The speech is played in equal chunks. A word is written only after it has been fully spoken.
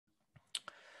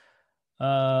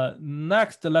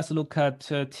Next, let's look at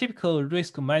typical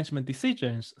risk management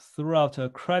decisions throughout a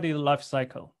credit life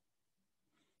cycle.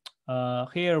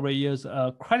 Here we use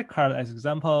a credit card as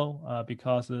example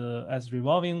because as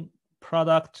revolving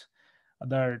product,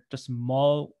 there are just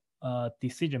small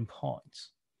decision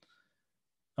points.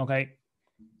 Okay,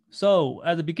 so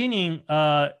at the beginning,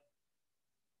 a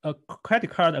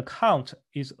credit card account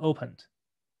is opened.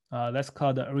 That's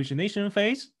called the origination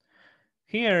phase.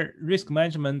 Here, risk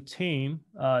management team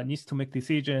needs to make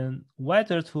decision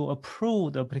whether to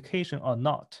approve the application or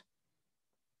not.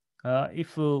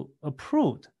 If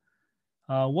approved,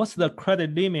 what's the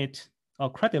credit limit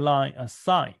or credit line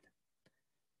assigned?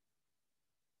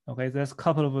 Okay, there's a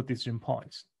couple of decision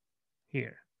points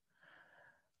here.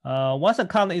 Once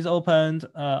account is opened,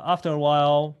 after a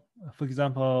while, for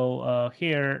example,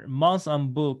 here, months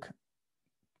on book.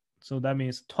 So that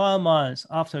means 12 months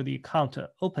after the account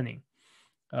opening.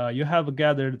 You have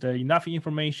gathered enough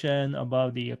information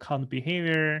about the account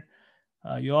behavior.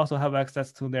 You also have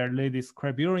access to their latest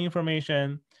credit bureau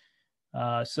information.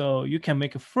 So you can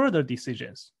make further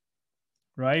decisions,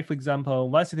 right? For example,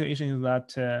 one situation is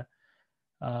that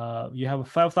you have a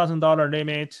 $5,000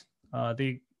 limit.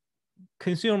 The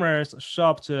consumers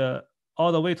shopped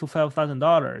all the way to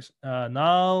 $5,000.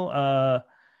 Now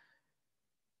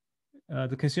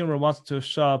the consumer wants to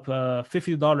shop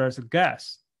 $50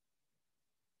 gas.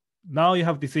 Now you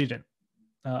have decision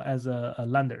as a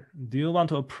lender. Do you want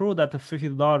to approve that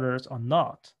 $50 or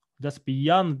not? That's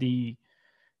beyond the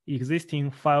existing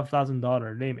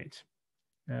 $5,000 limit.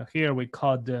 Here we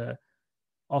call the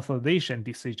authorization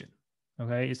decision.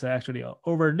 Okay, it's actually an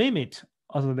over limit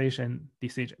authorization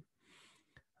decision.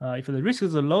 If the risk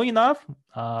is low enough,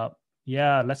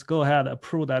 yeah, let's go ahead and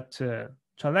approve that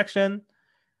transaction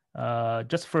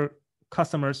just for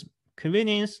customers'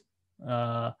 convenience.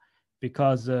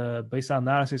 Because based on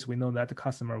analysis, we know that the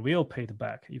customer will pay it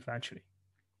back eventually.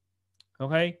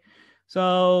 Okay,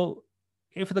 so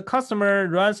if the customer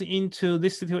runs into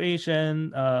this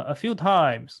situation a few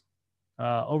times,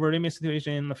 over limit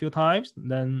situation a few times,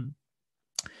 then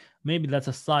maybe that's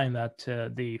a sign that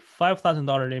the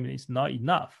 $5,000 limit is not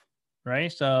enough,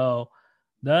 right? So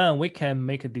then we can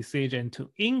make a decision to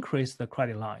increase the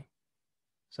credit line.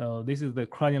 So this is the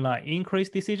credit line increase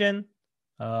decision.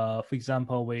 For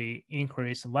example, we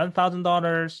increase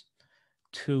 $1,000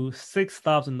 to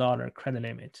 $6,000 credit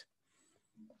limit.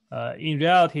 In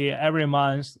reality, every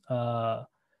month, the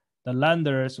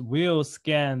lenders will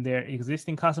scan their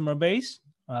existing customer base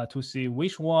to see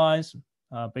which ones,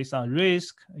 based on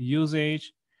risk,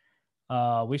 usage,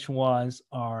 which ones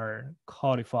are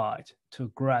qualified to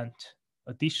grant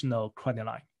additional credit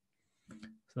line.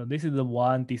 So this is the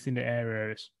one decision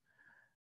areas